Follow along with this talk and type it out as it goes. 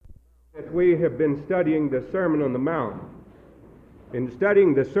we have been studying the Sermon on the Mount. In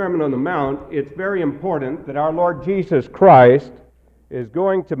studying the Sermon on the Mount, it's very important that our Lord Jesus Christ is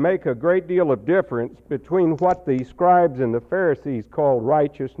going to make a great deal of difference between what the scribes and the Pharisees called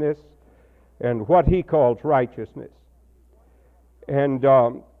righteousness and what he calls righteousness. And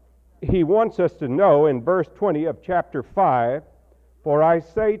he wants us to know in verse 20 of chapter 5, "For I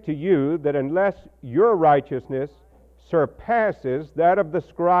say to you that unless your righteousness surpasses that of the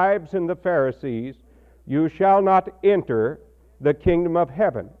scribes and the Pharisees, you shall not enter the kingdom of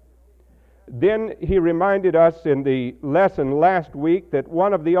heaven." Then he reminded us in the lesson last week that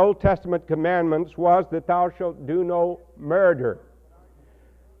one of the Old Testament commandments was that thou shalt do no murder.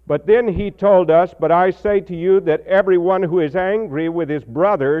 But then he told us, "But I say to you that everyone who is angry with his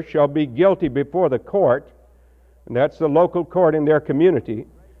brother shall be guilty before the court," and that's the local court in their community.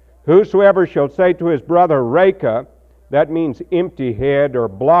 "Whosoever shall say to his brother, Reka," that means empty head or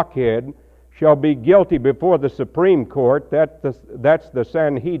blockhead, "shall be guilty before the Supreme Court," that's the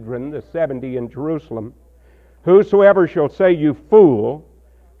Sanhedrin, the 70 in Jerusalem. "Whosoever shall say, you fool,"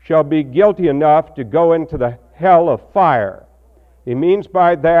 shall be guilty enough to go into the hell of fire. He means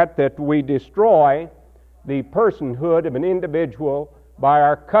by that we destroy the personhood of an individual by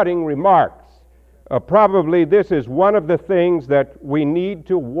our cutting remarks. Probably this is one of the things that we need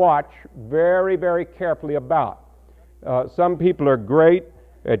to watch very, very carefully about. Some people are great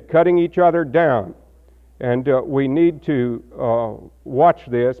at cutting each other down, and we need to watch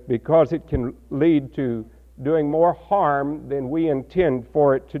this because it can lead to doing more harm than we intend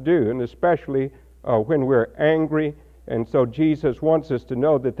for it to do, and especially when we're angry. And so Jesus wants us to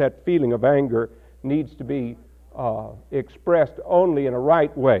know that that feeling of anger needs to be expressed only in a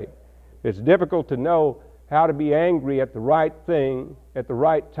right way. It's difficult to know how to be angry at the right thing at the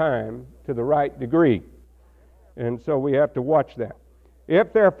right time to the right degree. And so we have to watch that.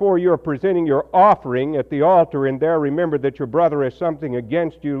 "If therefore you are presenting your offering at the altar, and there remember that your brother has something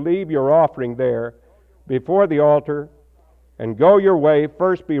against you, leave your offering there before the altar and go your way.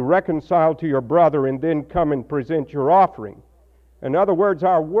 First be reconciled to your brother, and then come and present your offering." In other words,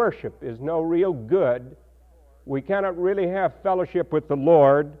 our worship is no real good. We cannot really have fellowship with the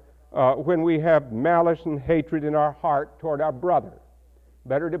Lord when we have malice and hatred in our heart toward our brother.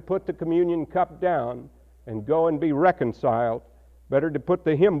 Better to put the communion cup down and go and be reconciled. Better to put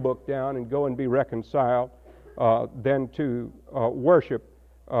the hymn book down and go and be reconciled than to worship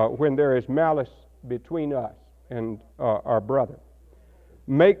when there is malice between us and our brother.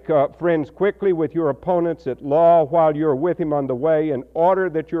 "Make friends quickly with your opponents at law while you are with him on the way, in order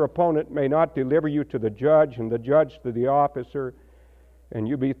that your opponent may not deliver you to the judge, and the judge to the officer, and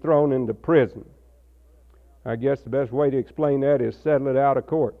you be thrown into prison." I guess the best way to explain that is settle it out of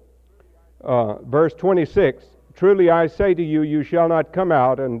court. Verse 26, "Truly I say to you, you shall not come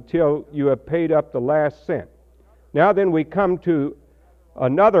out until you have paid up the last cent." Now then we come to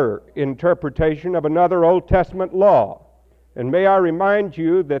another interpretation of another Old Testament law. And may I remind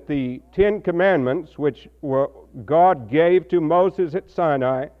you that the 10 Commandments, which God gave to Moses at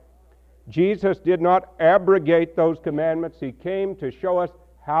Sinai, Jesus did not abrogate those commandments. He came to show us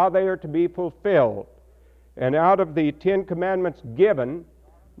how they are to be fulfilled. And out of the 10 Commandments given,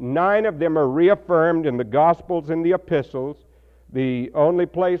 9 of them are reaffirmed in the Gospels and the Epistles. The only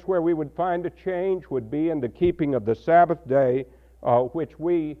place where we would find a change would be in the keeping of the Sabbath day, which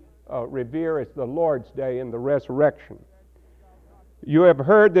we revere as the Lord's Day in the resurrection. "You have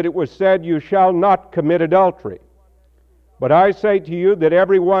heard that it was said, you shall not commit adultery. But I say to you that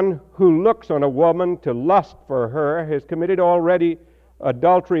everyone who looks on a woman to lust for her has committed already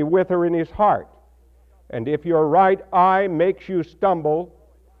adultery with her in his heart. And if your right eye makes you stumble,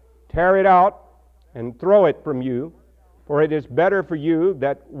 tear it out and throw it from you, for it is better for you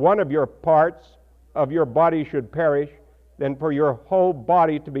that one of your parts of your body should perish than for your whole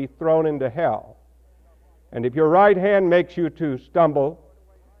body to be thrown into hell. And if your right hand makes you to stumble,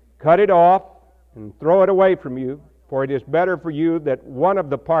 cut it off and throw it away from you, for it is better for you that one of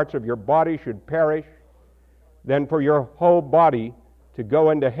the parts of your body should perish than for your whole body to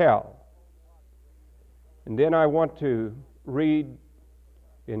go into hell." And then I want to read,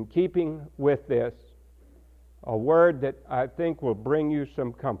 in keeping with this, a word that I think will bring you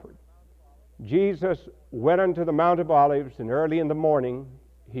some comfort. Jesus went unto the Mount of Olives, and early in the morning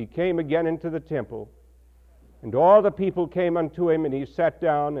he came again into the temple, and all the people came unto him, and he sat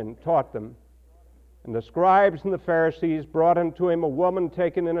down and taught them. And the scribes and the Pharisees brought unto him a woman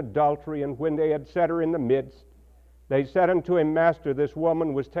taken in adultery, and when they had set her in the midst, they said unto him, Master, this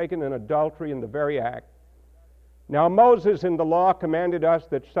woman was taken in adultery in the very act. Now Moses in the law commanded us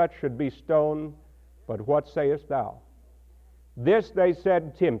that such should be stoned, but what sayest thou? This they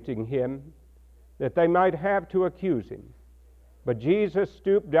said, tempting him, that they might have to accuse him. But Jesus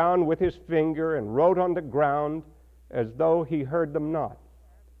stooped down with his finger and wrote on the ground as though he heard them not.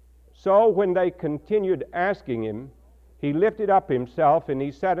 So when they continued asking him, he lifted up himself and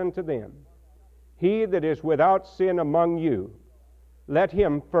he said unto them, He that is without sin among you, let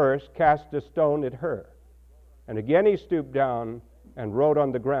him first cast a stone at her. And again he stooped down and wrote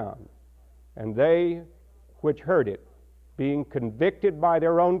on the ground. And they which heard it, being convicted by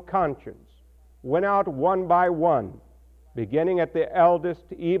their own conscience, went out one by one, beginning at the eldest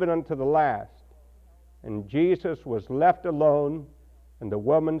even unto the last. And Jesus was left alone, and the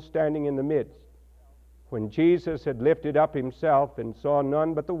woman standing in the midst. When Jesus had lifted up himself and saw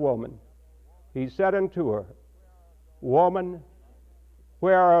none but the woman, he said unto her, Woman,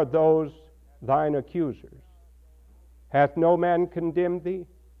 where are those thine accusers? Hath no man condemned thee?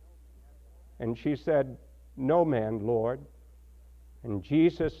 And she said, No man, Lord. And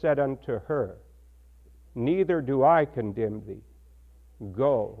Jesus said unto her, Neither do I condemn thee.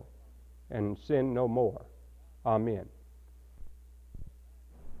 Go and sin no more. Amen.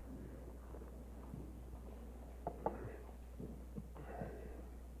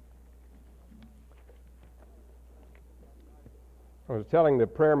 I was telling the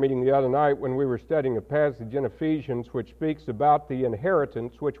prayer meeting the other night when we were studying a passage in Ephesians which speaks about the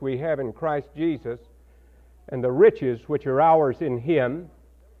inheritance which we have in Christ Jesus and the riches which are ours in Him,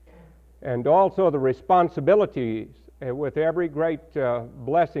 and also the responsibilities. With every great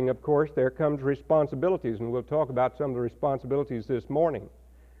blessing, of course, there comes responsibilities, and we'll talk about some of the responsibilities this morning.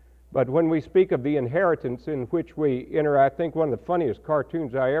 But when we speak of the inheritance in which we enter, I think one of the funniest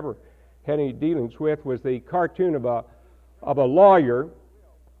cartoons I ever had any dealings with was the cartoon of a lawyer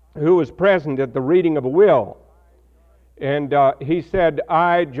who was present at the reading of a will. And he said,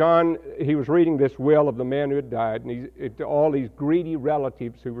 John, he was reading this will of the man who had died, and all these greedy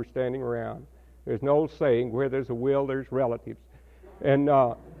relatives who were standing around. There's an old saying, where there's a will, there's relatives. And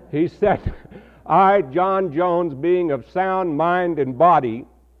he said, I, John Jones, being of sound mind and body,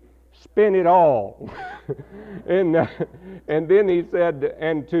 spent it all. and then he said,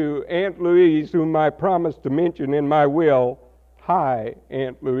 and to Aunt Louise, whom I promised to mention in my will, hi,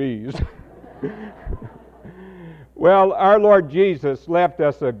 Aunt Louise. Well, our Lord Jesus left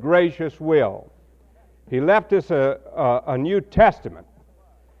us a gracious will. He left us a New Testament.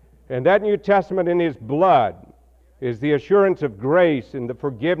 And that New Testament in His blood is the assurance of grace and the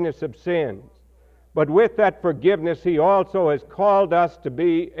forgiveness of sins. But with that forgiveness, He also has called us to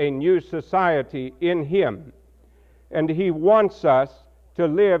be a new society in Him. And He wants us to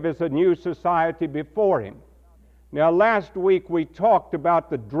live as a new society before Him. Now, last week we talked about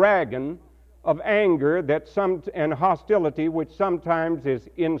the dragon of anger and hostility which sometimes is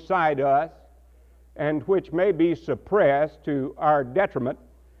inside us and which may be suppressed to our detriment,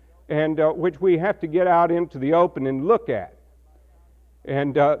 and which we have to get out into the open and look at.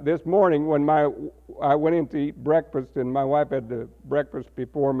 And this morning when I went in to eat breakfast, and my wife had the breakfast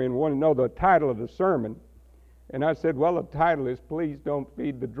before me and wanted to know the title of the sermon, and I said, well, the title is Please Don't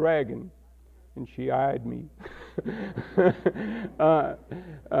Feed the Dragon. And she eyed me.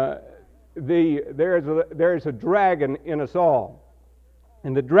 There's a dragon in us all.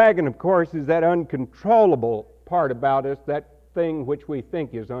 And the dragon, of course, is that uncontrollable part about us, that thing which we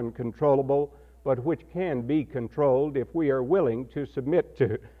think is uncontrollable, but which can be controlled if we are willing to submit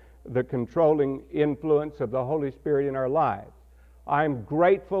to the controlling influence of the Holy Spirit in our lives. I'm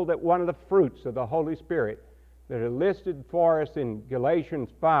grateful that one of the fruits of the Holy Spirit that are listed for us in Galatians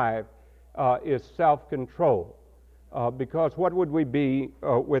 5 is self-control, because what would we be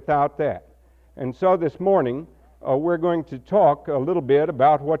without that? And so this morning we're going to talk a little bit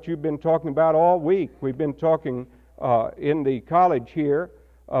about what you've been talking about all week. We've been talking in the college here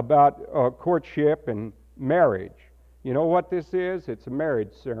about courtship and marriage. You know what this is? It's a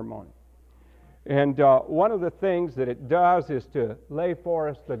marriage ceremony. And one of the things that it does is to lay for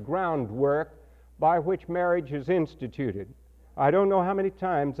us the groundwork by which marriage is instituted. I don't know how many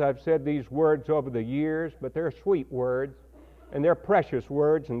times I've said these words over the years, but they're sweet words, and they're precious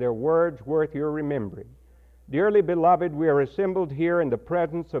words, and they're words worth your remembering. Dearly beloved, we are assembled here in the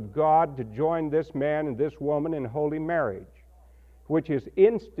presence of God to join this man and this woman in holy marriage, which is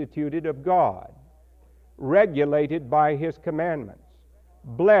instituted of God, regulated by His commandments,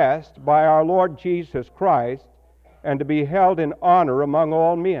 blessed by our Lord Jesus Christ, and to be held in honor among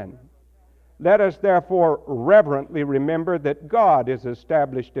all men. Let us therefore reverently remember that God has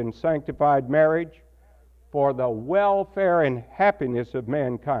established and sanctified marriage for the welfare and happiness of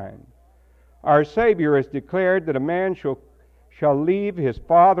mankind. Our Savior has declared that a man shall leave his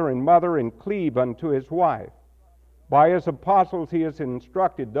father and mother and cleave unto his wife. By his apostles, he has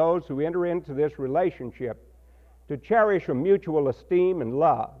instructed those who enter into this relationship to cherish a mutual esteem and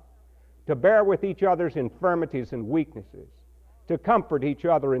love, to bear with each other's infirmities and weaknesses, to comfort each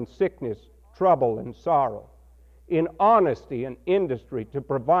other in sickness, trouble, and sorrow, in honesty and industry, to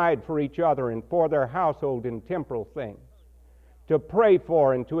provide for each other and for their household in temporal things, to pray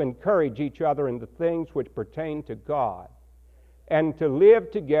for and to encourage each other in the things which pertain to God, and to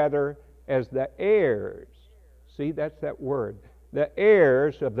live together as the heirs. See, that's that word. The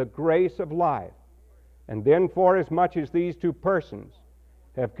heirs of the grace of life. And then, forasmuch as these two persons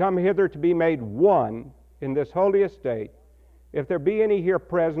have come hither to be made one in this holy estate, if there be any here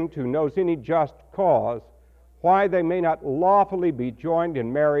present who knows any just cause why they may not lawfully be joined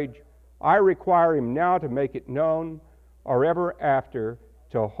in marriage, I require him now to make it known, or ever after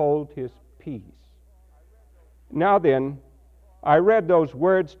to hold his peace. Now then, I read those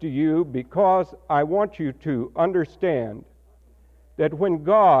words to you because I want you to understand that when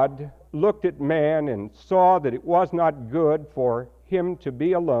God looked at man and saw that it was not good for him to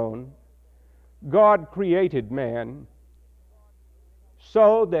be alone, God created man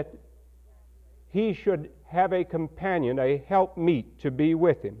so that he should have a companion, a helpmeet to be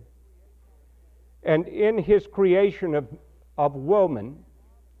with him. And in his creation of woman,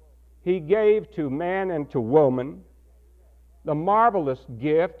 he gave to man and to woman the marvelous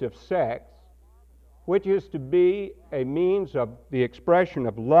gift of sex, which is to be a means of the expression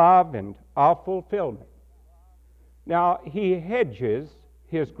of love and of fulfillment. Now, he hedges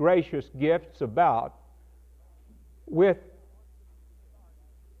his gracious gifts about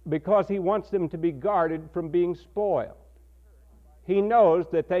because he wants them to be guarded from being spoiled. He knows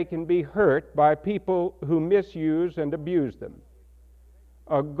that they can be hurt by people who misuse and abuse them.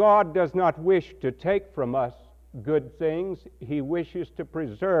 God does not wish to take from us good things. He wishes to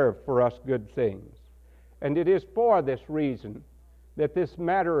preserve for us good things. And it is for this reason that this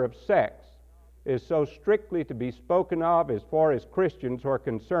matter of sex is so strictly to be spoken of as far as Christians are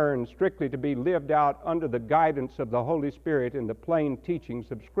concerned, strictly to be lived out under the guidance of the Holy Spirit in the plain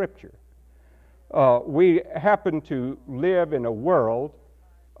teachings of Scripture. We happen to live in a world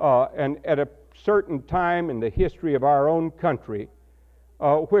and at a certain time in the history of our own country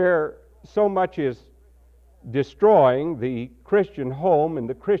where so much is destroying the Christian home and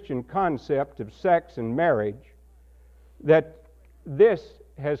the Christian concept of sex and marriage, that this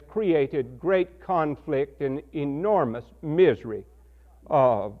has created great conflict and enormous misery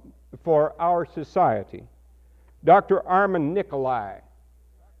for our society. Dr. Armand Nicolai,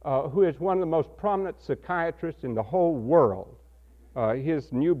 who is one of the most prominent psychiatrists in the whole world,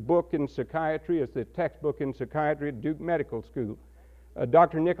 his new book in psychiatry is the textbook in psychiatry at Duke Medical School.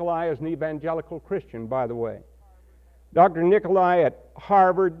 Dr. Nicolai is an evangelical Christian, by the way. Dr. Nicolai at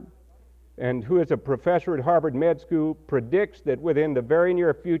Harvard, and who is a professor at Harvard Med School, predicts that within the very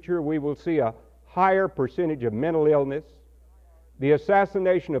near future we will see a higher percentage of mental illness, the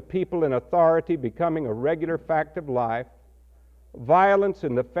assassination of people in authority becoming a regular fact of life, violence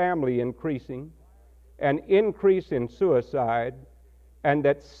in the family increasing, an increase in suicide, and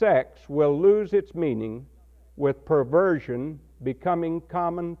that sex will lose its meaning with perversion becoming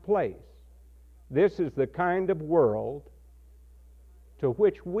commonplace. This is the kind of world to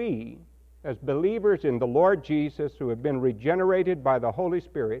which we, as believers in the Lord Jesus who have been regenerated by the Holy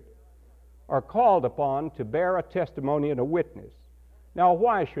Spirit, are called upon to bear a testimony and a witness. Now,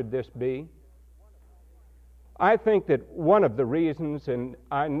 why should this be? I think that one of the reasons, and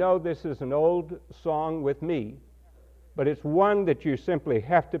I know this is an old song with me, but it's one that you simply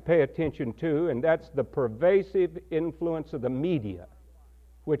have to pay attention to, and that's the pervasive influence of the media,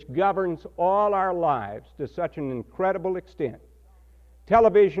 which governs all our lives to such an incredible extent.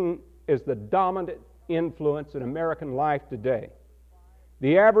 Television is the dominant influence in American life today.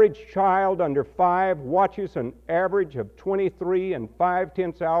 The average child under 5 watches an average of 23 and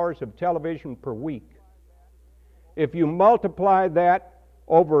 5/10 hours of television per week. If you multiply that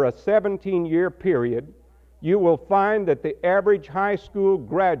over a 17-year period, you will find that the average high school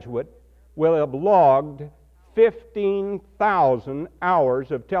graduate will have logged 15,000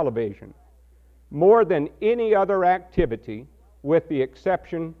 hours of television, more than any other activity with the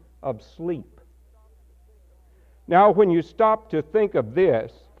exception of sleep. Now, when you stop to think of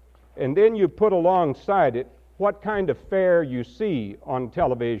this, and then you put alongside it what kind of fare you see on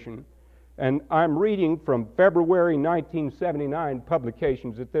television, and I'm reading from February 1979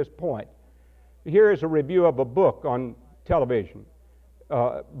 publications at this point. Here is a review of a book on television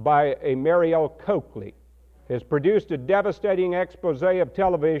by a Marielle Coakley. Has produced a devastating expose of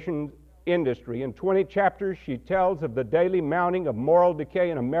television industry. In 20 chapters, she tells of the daily mounting of moral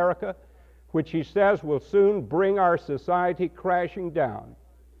decay in America, which she says will soon bring our society crashing down.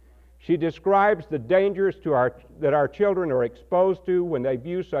 She describes the dangers that our children are exposed to when they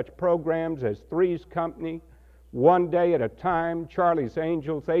view such programs as Three's Company, One Day at a Time, Charlie's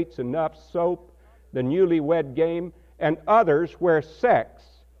Angels, Eight's Enough, Soap, The Newlywed Game, and others where sex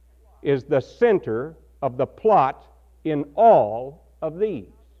is the center of the plot in all of these.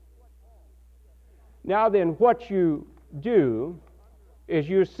 Now then, what you do is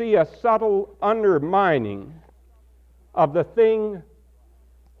you see a subtle undermining of the thing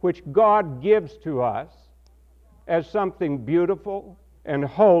which God gives to us as something beautiful and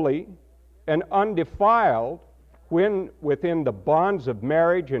holy and undefiled when within the bonds of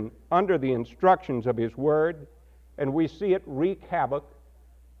marriage and under the instructions of His Word, and we see it wreak havoc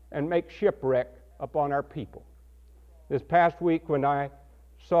and make shipwreck upon our people. This past week when I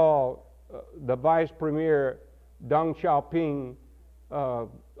saw the Vice Premier Deng Xiaoping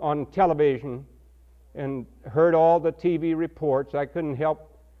on television and heard all the TV reports, I couldn't help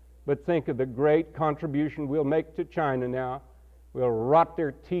but think of the great contribution we'll make to China now. We'll rot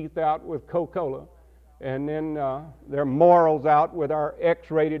their teeth out with Coca-Cola and then their morals out with our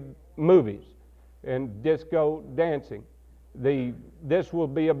X-rated movies and disco dancing. This will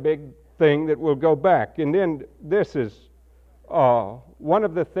be a big thing that will go back. And then this is one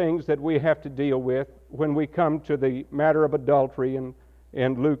of the things that we have to deal with when we come to the matter of adultery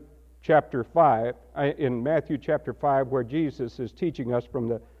in Luke chapter 5, in Matthew chapter 5, where Jesus is teaching us from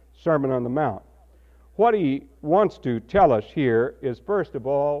the Sermon on the Mount. What He wants to tell us here is, first of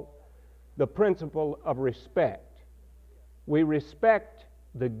all, the principle of respect. We respect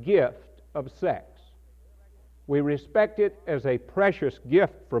the gift of sex. We respect it as a precious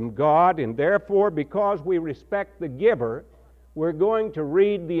gift from God, and therefore, because we respect the giver, we're going to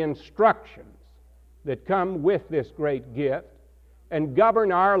read the instructions that come with this great gift and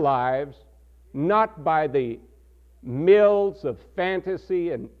govern our lives not by the mills of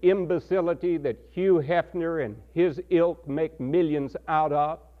fantasy and imbecility that Hugh Hefner and his ilk make millions out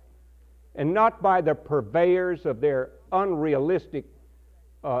of, and not by the purveyors of their unrealistic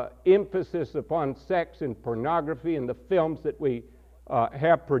emphasis upon sex and pornography in the films that we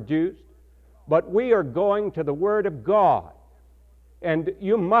have produced, but we are going to the Word of God. And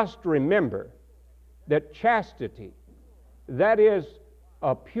you must remember that chastity, that is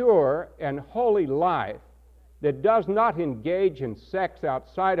a pure and holy life that does not engage in sex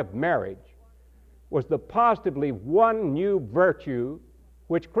outside of marriage, was the positively one new virtue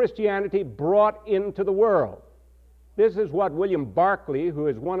which Christianity brought into the world. This is what William Barclay, who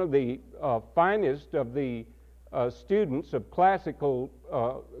is one of the finest of the students of classical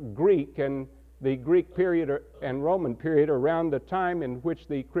Greek and the Greek period and Roman period around the time in which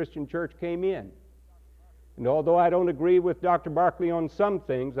the Christian church came in. And although I don't agree with Dr. Barclay on some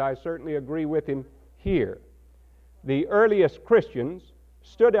things, I certainly agree with him here. The earliest Christians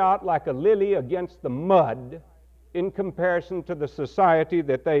stood out like a lily against the mud in comparison to the society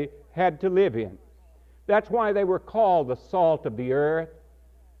that they had to live in. That's why they were called the salt of the earth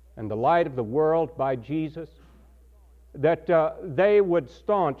and the light of the world by Jesus, that they would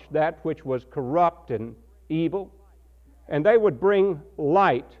staunch that which was corrupt and evil, and they would bring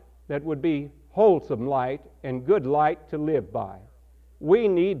light that would be wholesome light and good light to live by. We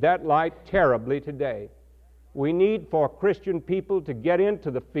need that light terribly today. We need for Christian people to get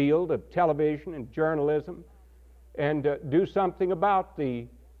into the field of television and journalism and do something about the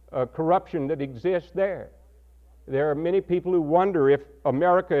corruption that exists there. There are many people who wonder if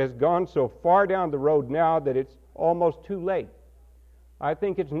America has gone so far down the road now that it's almost too late. I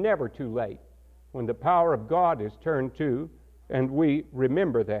think it's never too late when the power of God is turned to, and we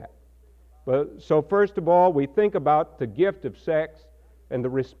remember that. So first of all, we think about the gift of sex and the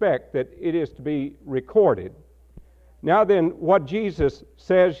respect that it is to be recorded. Now then, what Jesus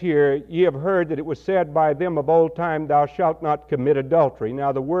says here, ye have heard that it was said by them of old time, thou shalt not commit adultery.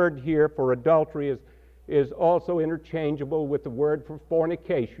 Now the word here for adultery is also interchangeable with the word for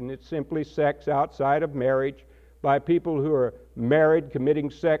fornication. It's simply sex outside of marriage by people who are married, committing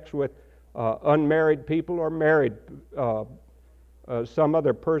sex with unmarried people or married some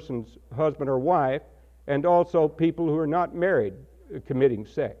other person's husband or wife, and also people who are not married committing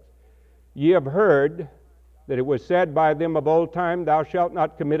sex. Ye have heard that it was said by them of old time, thou shalt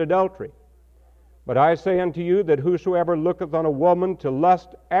not commit adultery. But I say unto you that whosoever looketh on a woman to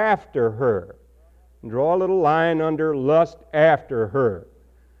lust after her, and draw a little line under lust after her,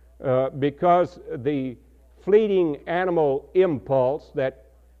 because the fleeting animal impulse that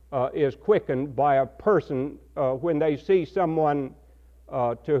is quickened by a person when they see someone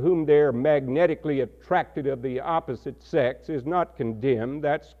to whom they're magnetically attracted of the opposite sex is not condemned.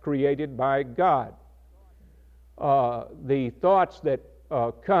 That's created by God. The thoughts that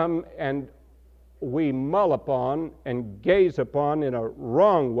come and we mull upon and gaze upon in a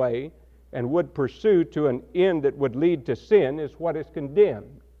wrong way and would pursue to an end that would lead to sin is what is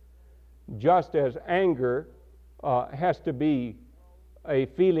condemned. Just as anger has to be a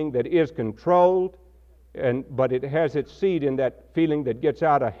feeling that is controlled, but it has its seed in that feeling that gets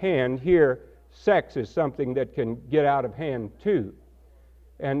out of hand, here sex is something that can get out of hand too.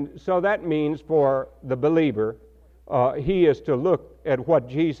 And so that means for the believer, he is to look at what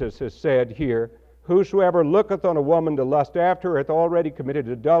Jesus has said here. Whosoever looketh on a woman to lust after her hath already committed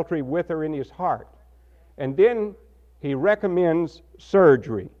adultery with her in his heart. And then he recommends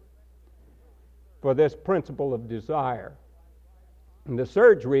surgery for this principle of desire. And the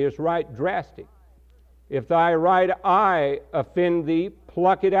surgery is right drastic. If thy right eye offend thee,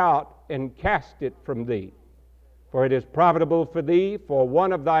 pluck it out and cast it from thee. For it is profitable for thee for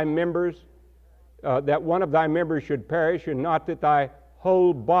one of thy members, that one of thy members should perish, and not that thy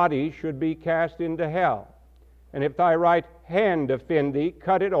whole body should be cast into hell. And if thy right hand offend thee,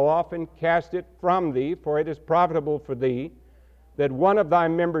 cut it off and cast it from thee, for it is profitable for thee that one of thy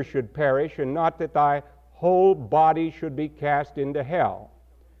members should perish, and not that thy whole body should be cast into hell.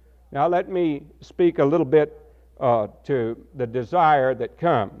 Now let me speak a little bit to the desire that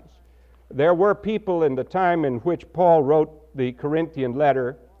comes. There were people in the time in which Paul wrote the Corinthian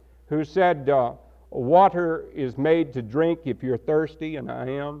letter who said, water is made to drink if you're thirsty, and I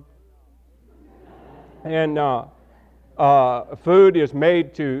am. And food is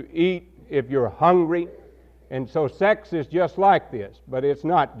made to eat if you're hungry. And so sex is just like this, but it's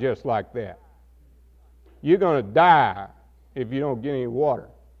not just like that. You're going to die if you don't get any water.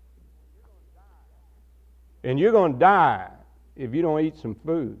 And you're going to die if you don't eat some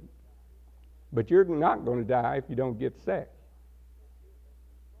food. But you're not going to die if you don't get sex.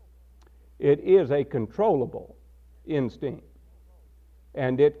 It is a controllable instinct,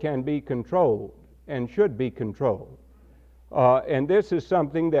 and it can be controlled and should be controlled. And this is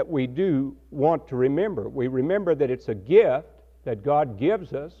something that we do want to remember. We remember that it's a gift that God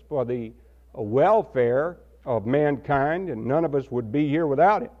gives us for the welfare of mankind, and none of us would be here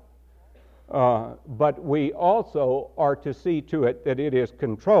without it. But we also are to see to it that it is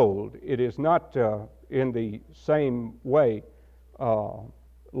controlled. It is not in the same way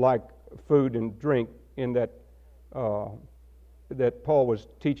like food and drink in that that Paul was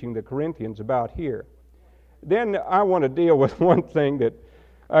teaching the Corinthians about here. Then I want to deal with one thing that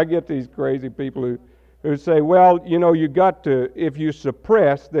I get these crazy people who say, well, you know, you got to, if you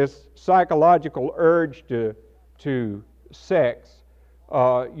suppress this psychological urge to sex,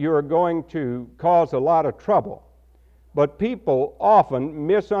 you're going to cause a lot of trouble. But people often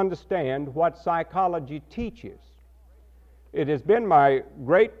misunderstand what psychology teaches. It has been my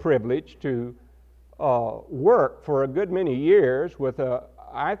great privilege to work for a good many years with,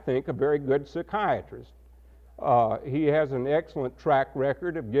 I think, a very good psychiatrist. He has an excellent track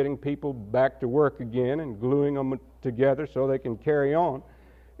record of getting people back to work again and gluing them together so they can carry on.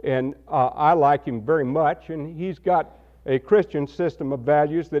 And I like him very much, and he's got a Christian system of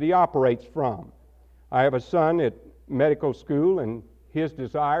values that he operates from. I have a son at medical school, and his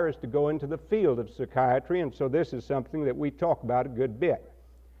desire is to go into the field of psychiatry, and so this is something that we talk about a good bit.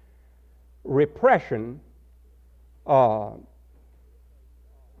 Repression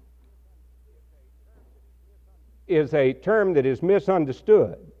is a term that is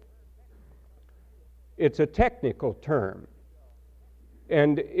misunderstood. It's a technical term,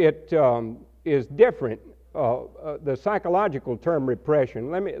 and it is different. The psychological term repression,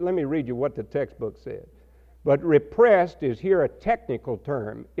 let me read you what the textbook said. But repressed is here a technical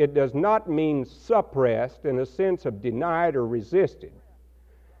term. It does not mean suppressed in a sense of denied or resisted.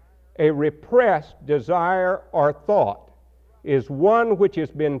 A repressed desire or thought is one which has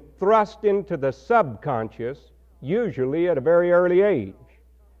been thrust into the subconscious, usually at a very early age,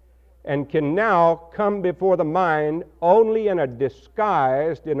 and can now come before the mind only in a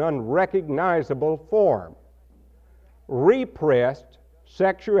disguised and unrecognizable form. Repressed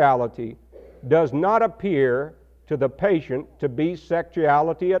sexuality does not appear to the patient to be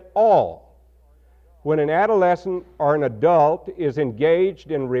sexuality at all. When an adolescent or an adult is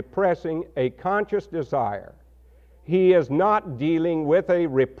engaged in repressing a conscious desire, he is not dealing with a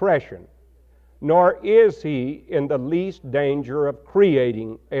repression, nor is he in the least danger of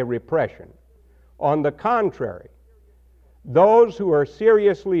creating a repression. On the contrary, those who are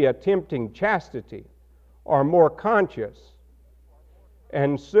seriously attempting chastity are more conscious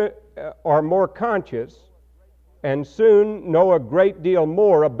and soon know a great deal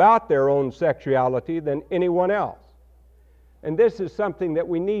more about their own sexuality than anyone else. And this is something that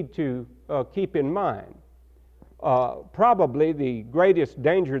we need to keep in mind. Probably the greatest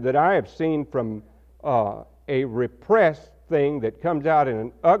danger that I have seen from a repressed thing that comes out in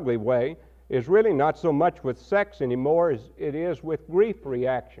an ugly way is really not so much with sex anymore as it is with grief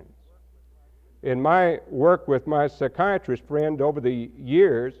reactions. In my work with my psychiatrist friend over the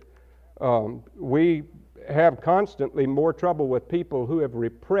years, we have constantly more trouble with people who have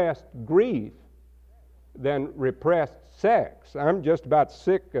repressed grief than repressed sex. I'm just about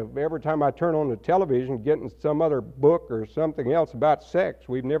sick of every time I turn on the television getting some other book or something else about sex.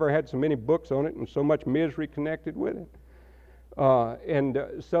 We've never had so many books on it and so much misery connected with it.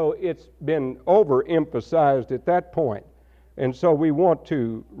 So it's been overemphasized at that point. And so we want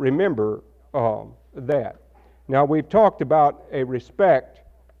to remember that. Now, we've talked about a respect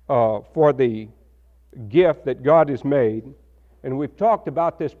for the gift that God has made, and we've talked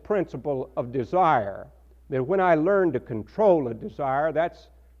about this principle of desire, that when I learn to control a desire, that's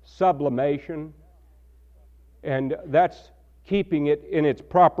sublimation, and that's keeping it in its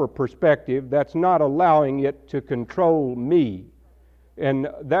proper perspective. That's not allowing it to control me. And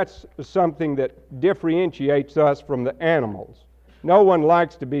that's something that differentiates us from the animals. No one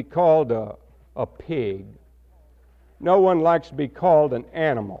likes to be called a pig. No one likes to be called an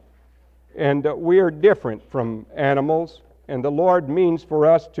animal. And we are different from animals, and the Lord means for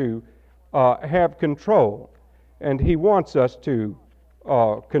us to have control. And He wants us to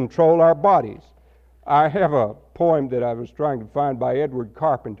control our bodies. I have a poem that I was trying to find by Edward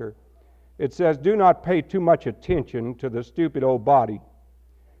Carpenter. It says, "Do not pay too much attention to the stupid old body.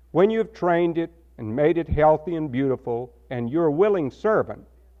 When you've trained it and made it healthy and beautiful, and you're a willing servant,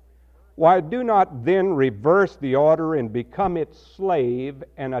 why do not then reverse the order and become its slave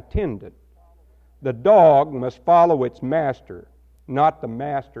and attendant? The dog must follow its master, not the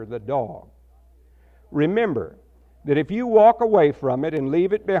master the dog. Remember that if you walk away from it and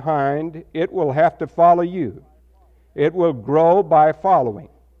leave it behind, it will have to follow you. It will grow by following,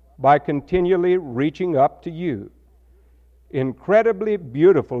 by continually reaching up to you. Incredibly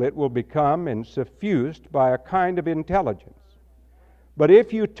beautiful it will become and suffused by a kind of intelligence. But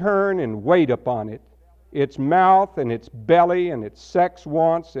if you turn and wait upon it, its mouth and its belly and its sex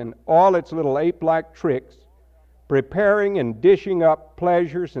wants and all its little ape-like tricks, preparing and dishing up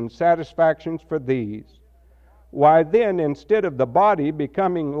pleasures and satisfactions for these, why then, instead of the body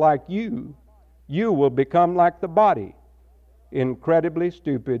becoming like you, you will become like the body, incredibly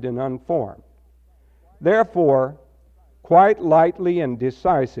stupid and unformed. Therefore, quite lightly and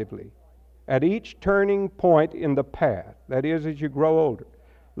decisively, at each turning point in the path, that is, as you grow older,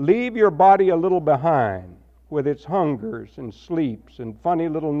 leave your body a little behind with its hungers and sleeps and funny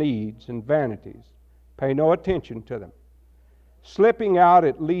little needs and vanities. Pay no attention to them, slipping out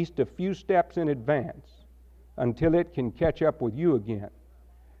at least a few steps in advance until it can catch up with you again,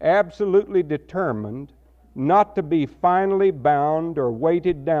 absolutely determined not to be finally bound or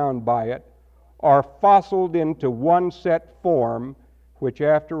weighted down by it or fossiled into one set form, which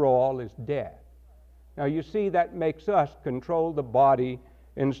after all is death." Now you see, that makes us control the body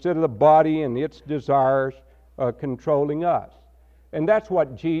instead of the body and its desires controlling us. And that's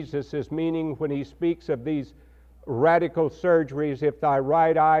what Jesus is meaning when He speaks of these radical surgeries. If thy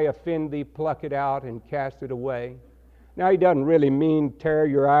right eye offend thee, pluck it out and cast it away. Now He doesn't really mean tear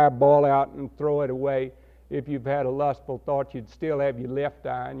your eyeball out and throw it away. If you've had a lustful thought, you'd still have your left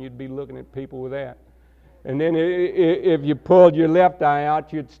eye and you'd be looking at people with that. And then if you pulled your left eye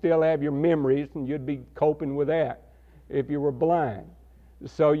out, you'd still have your memories and you'd be coping with that if you were blind.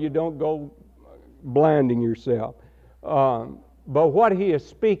 So you don't go blinding yourself. But what He is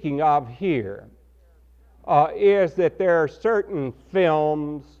speaking of here is that there are certain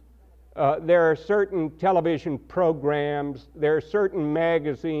films, there are certain television programs, there are certain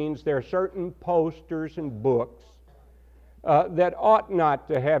magazines, there are certain posters and books that ought not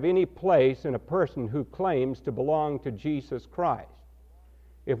to have any place in a person who claims to belong to Jesus Christ.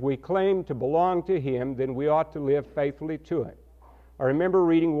 If we claim to belong to Him, then we ought to live faithfully to Him. I remember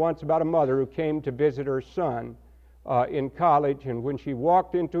reading once about a mother who came to visit her son in college, and when she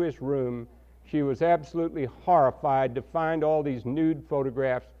walked into his room, she was absolutely horrified to find all these nude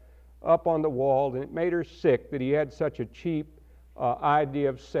photographs up on the wall, and it made her sick that he had such a cheap idea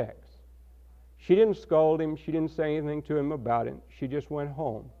of sex. She didn't scold him. She didn't say anything to him about it. She just went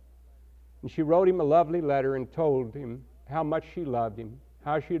home. And she wrote him a lovely letter and told him how much she loved him,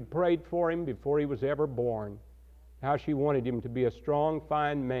 how she had prayed for him before he was ever born, how she wanted him to be a strong,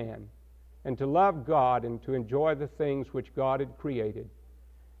 fine man, and to love God and to enjoy the things which God had created.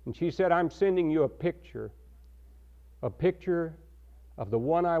 And she said, "I'm sending you a picture a picture of the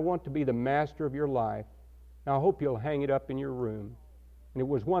one I want to be the master of your life. Now, I hope you'll hang it up in your room. And it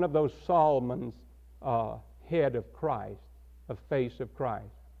was one of those Solomon's head of Christ, a face of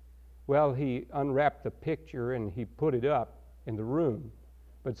Christ. Well, he unwrapped the picture and he put it up in the room.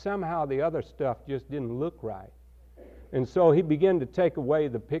 But somehow the other stuff just didn't look right. And so he began to take away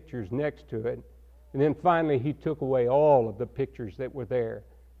the pictures next to it. And then finally he took away all of the pictures that were there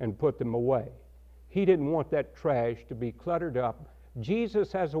and put them away. He didn't want that trash to be cluttered up.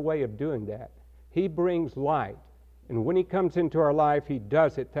 Jesus has a way of doing that. He brings light. And when he comes into our life, he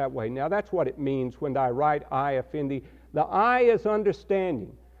does it that way. Now that's what it means when I write, I offend thee. The I is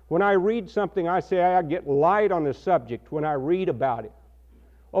understanding. When I read something, I say I get light on the subject when I read about it.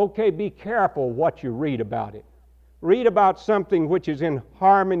 Okay, be careful what you read about it. Read about something which is in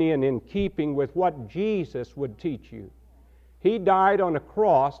harmony and in keeping with what Jesus would teach you. He died on a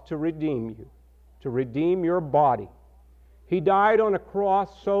cross to redeem you, to redeem your body. He died on a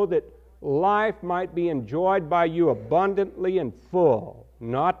cross so that life might be enjoyed by you abundantly and full,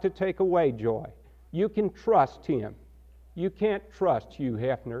 not to take away joy. You can trust him. You can't trust Hugh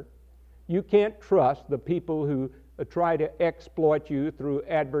Hefner. You can't trust the people who try to exploit you through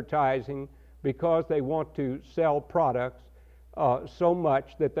advertising because they want to sell products so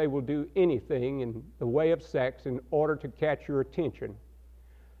much that they will do anything in the way of sex in order to catch your attention.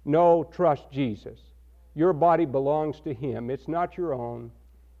 No, trust Jesus. Your body belongs to him. It's not your own.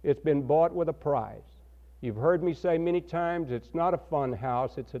 It's been bought with a price. You've heard me say many times, it's not a fun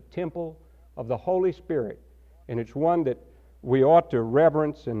house. It's a temple of the Holy Spirit. And it's one that we ought to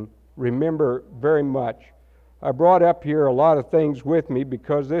reverence and remember very much. I brought up here a lot of things with me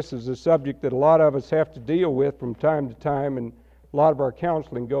because this is a subject that a lot of us have to deal with from time to time, and a lot of our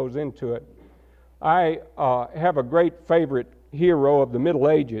counseling goes into it. I have a great favorite hero of the Middle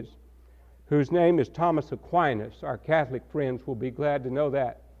Ages whose name is Thomas Aquinas. Our Catholic friends will be glad to know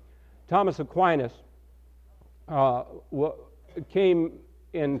that. Thomas Aquinas came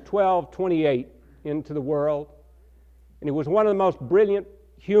in 1228 into the world, and he was one of the most brilliant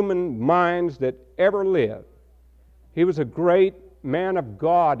human minds that ever lived. He was a great man of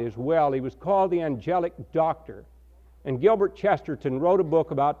God as well. He was called the Angelic Doctor. And Gilbert Chesterton wrote a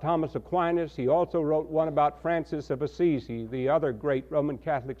book about Thomas Aquinas. He also wrote one about Francis of Assisi, the other great Roman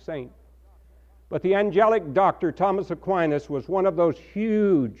Catholic saint. But the Angelic Doctor, Thomas Aquinas, was one of those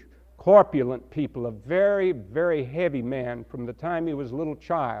huge, corpulent people, a very, very heavy man from the time he was a little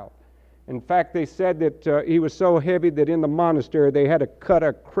child. In fact, they said that he was so heavy that in the monastery they had to cut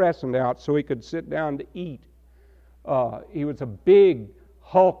a crescent out so he could sit down to eat. He was a big,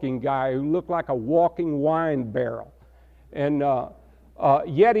 hulking guy who looked like a walking wine barrel. And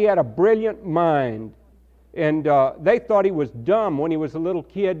yet he had a brilliant mind. And they thought he was dumb when he was a little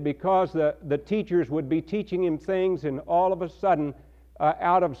kid because the teachers would be teaching him things, and all of a sudden,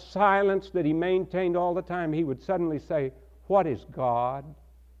 out of silence that he maintained all the time, he would suddenly say, "What is God?"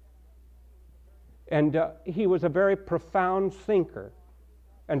 And he was a very profound thinker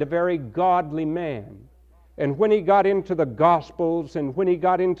and a very godly man. And when he got into the Gospels, and when he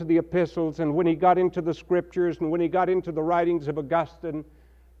got into the epistles, and when he got into the Scriptures, and when he got into the writings of Augustine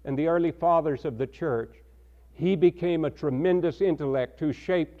and the early fathers of the church, he became a tremendous intellect who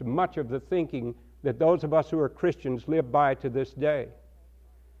shaped much of the thinking that those of us who are Christians live by to this day.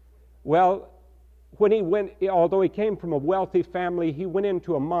 Well, when he went, although he came from a wealthy family, he went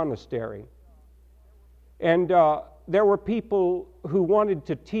into a monastery. And there were people who wanted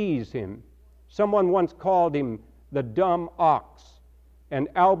to tease him. Someone once called him the dumb ox. And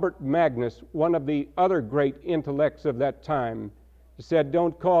Albert Magnus, one of the other great intellects of that time, said,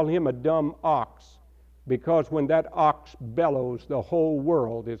 "Don't call him a dumb ox, because when that ox bellows, the whole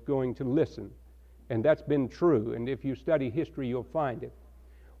world is going to listen." And that's been true. And if you study history, you'll find it.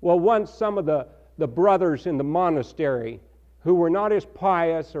 Well, once some of the brothers in the monastery, who were not as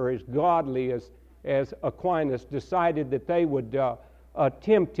pious or as godly as Aquinas, decided that they would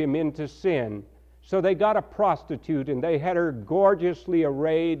tempt him into sin. So they got a prostitute, and they had her gorgeously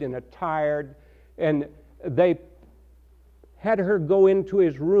arrayed and attired, and they had her go into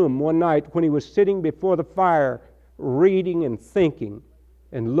his room one night when he was sitting before the fire, reading and thinking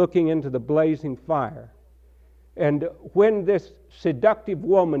and looking into the blazing fire. And when this seductive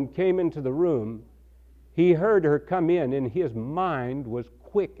woman came into the room, he heard her come in, and his mind was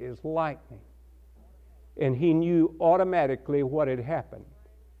quick as lightning. And he knew automatically what had happened.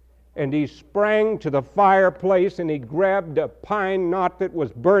 And he sprang to the fireplace, and he grabbed a pine knot that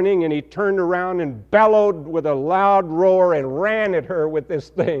was burning, and he turned around and bellowed with a loud roar and ran at her with this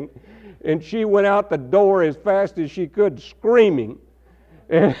thing. And she went out the door as fast as she could, screaming.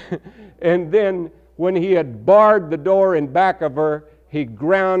 And then When he had barred the door in back of her, he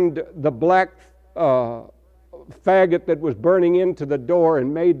ground the black faggot that was burning into the door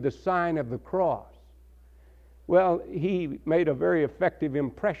and made the sign of the cross. Well, he made a very effective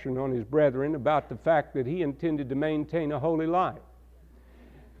impression on his brethren about the fact that he intended to maintain a holy life.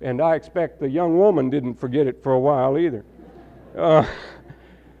 And I expect the young woman didn't forget it for a while either.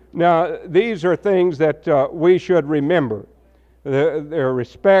 Now, these are things that we should remember. Their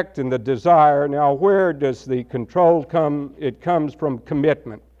respect and the desire. Now, where does the control come? It comes from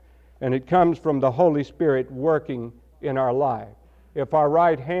commitment. And it comes from the Holy Spirit working in our life. If our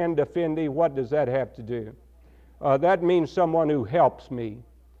right hand offend thee, what does that have to do? That means someone who helps me.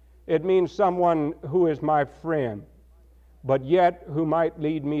 It means someone who is my friend, but yet who might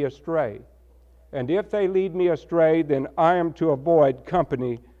lead me astray. And if they lead me astray, then I am to avoid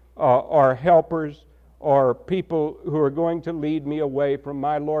company or helpers or people who are going to lead me away from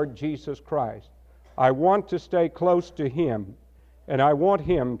my Lord Jesus Christ. I want to stay close to Him, and I want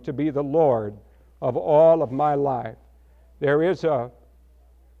Him to be the Lord of all of my life. There is a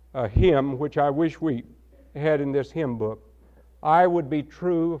hymn which I wish we had in this hymn book. I would be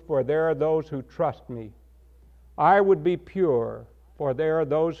true, for there are those who trust me. I would be pure, for there are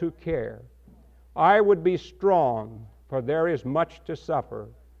those who care. I would be strong, for there is much to suffer.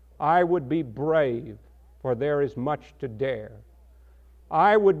 I would be brave, for there is much to dare.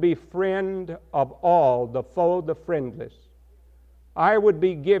 I would be friend of all, the foe, the friendless. I would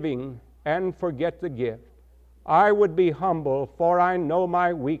be giving and forget the gift. I would be humble, for I know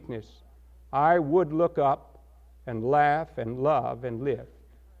my weakness. I would look up and laugh and love and live.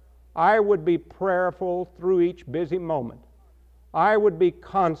 I would be prayerful through each busy moment. I would be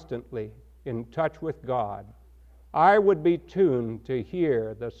constantly in touch with God. I would be tuned to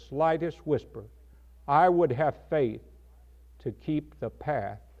hear the slightest whisper. I would have faith to keep the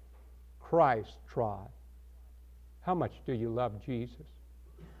path Christ trod. How much do you love Jesus?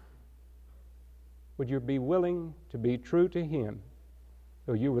 Would you be willing to be true to Him,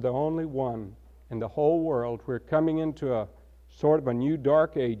 though you were the only one in the whole world? We're coming into a sort of a new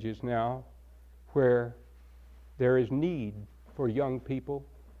dark ages now where there is need for young people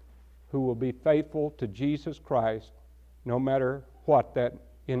who will be faithful to Jesus Christ no matter what that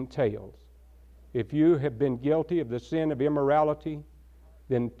entails. If you have been guilty of the sin of immorality,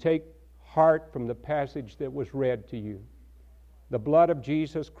 then take heart from the passage that was read to you. The blood of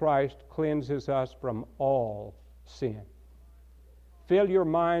Jesus Christ cleanses us from all sin. Fill your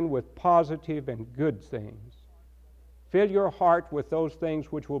mind with positive and good things. Fill your heart with those things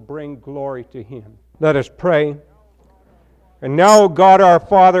which will bring glory to Him. Let us pray. And now, God our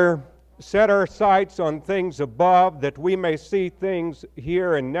Father, set our sights on things above, that we may see things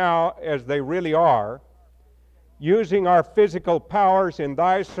here and now as they really are, using our physical powers in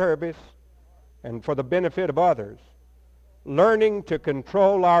Thy service and for the benefit of others, learning to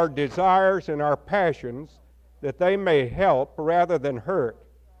control our desires and our passions that they may help rather than hurt,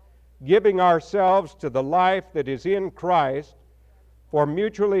 giving ourselves to the life that is in Christ for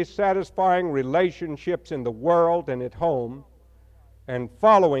mutually satisfying relationships in the world and at home, and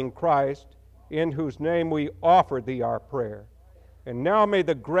following Christ, in whose name we offer Thee our prayer. And now may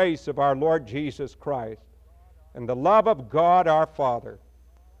the grace of our Lord Jesus Christ and the love of God our Father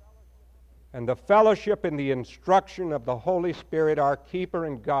and the fellowship and the instruction of the Holy Spirit, our keeper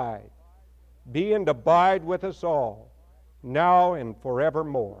and guide, be and abide with us all, now and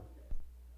forevermore.